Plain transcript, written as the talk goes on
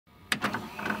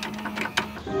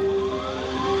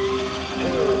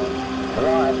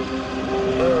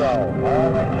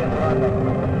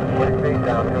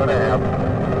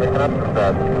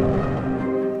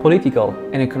Political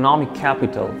and economic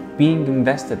capital being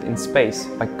invested in space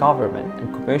by government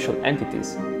and commercial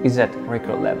entities is at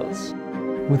record levels.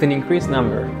 With an increased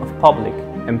number of public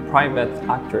and private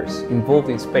actors involved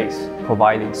in space,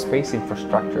 providing space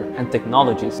infrastructure and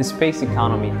technologies, the space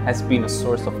economy has been a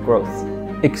source of growth,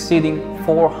 exceeding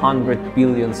 $400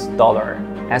 billion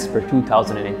as per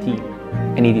 2018,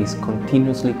 and it is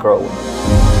continuously growing.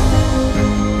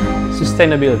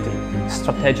 Sustainability,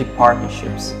 strategic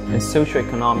partnerships, and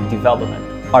socio-economic development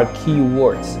are key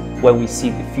words when we see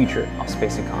the future of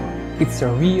space economy. It's a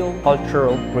real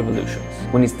cultural revolution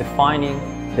when it's defining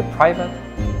the private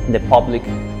and the public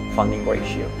funding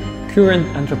ratio. Current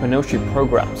entrepreneurship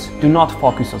programs do not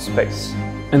focus on space,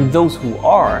 and those who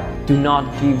are do not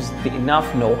give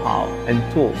enough know-how and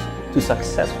tools to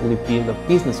successfully build a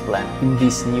business plan in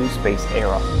this new space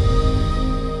era.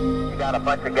 You got a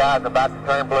bunch of guys about to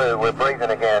turn blue. We're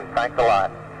breathing again. Thanks a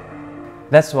lot.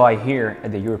 That's why here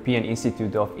at the European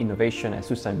Institute of Innovation and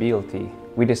Sustainability,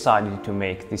 we decided to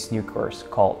make this new course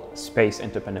called Space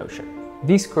Entrepreneurship.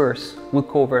 This course will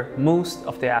cover most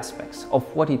of the aspects of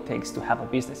what it takes to have a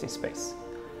business in space,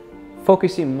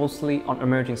 focusing mostly on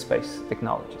emerging space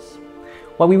technologies.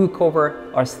 What we will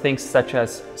cover are things such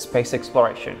as space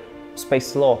exploration,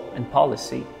 space law and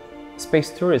policy, space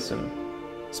tourism,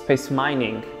 space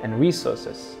mining and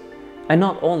resources. And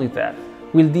not only that,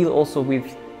 we'll deal also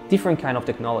with different kinds of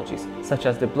technologies, such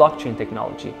as the blockchain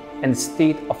technology and the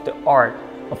state-of-the-art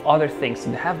of other things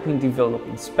that have been developed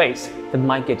in space that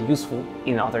might get useful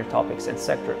in other topics and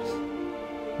sectors.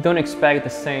 Don't expect the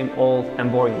same old and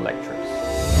boring lectures.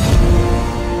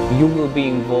 You will be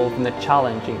involved in a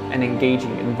challenging and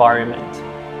engaging environment.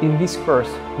 In this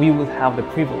course, we will have the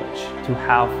privilege to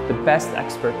have the best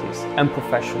expertise and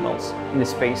professionals in the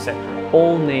space sector,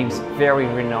 all names very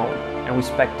renowned and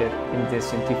respected in the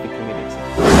scientific community.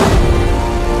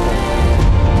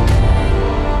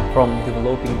 From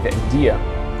developing the idea,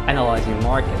 analyzing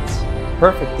markets,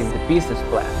 perfecting the business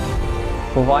plan,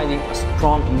 providing a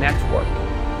strong network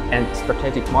and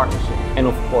strategic partnership, and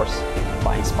of course,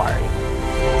 by inspiring.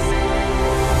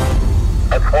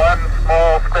 That's one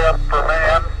small step for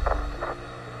man,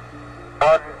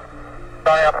 one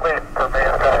giant leap for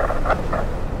mankind.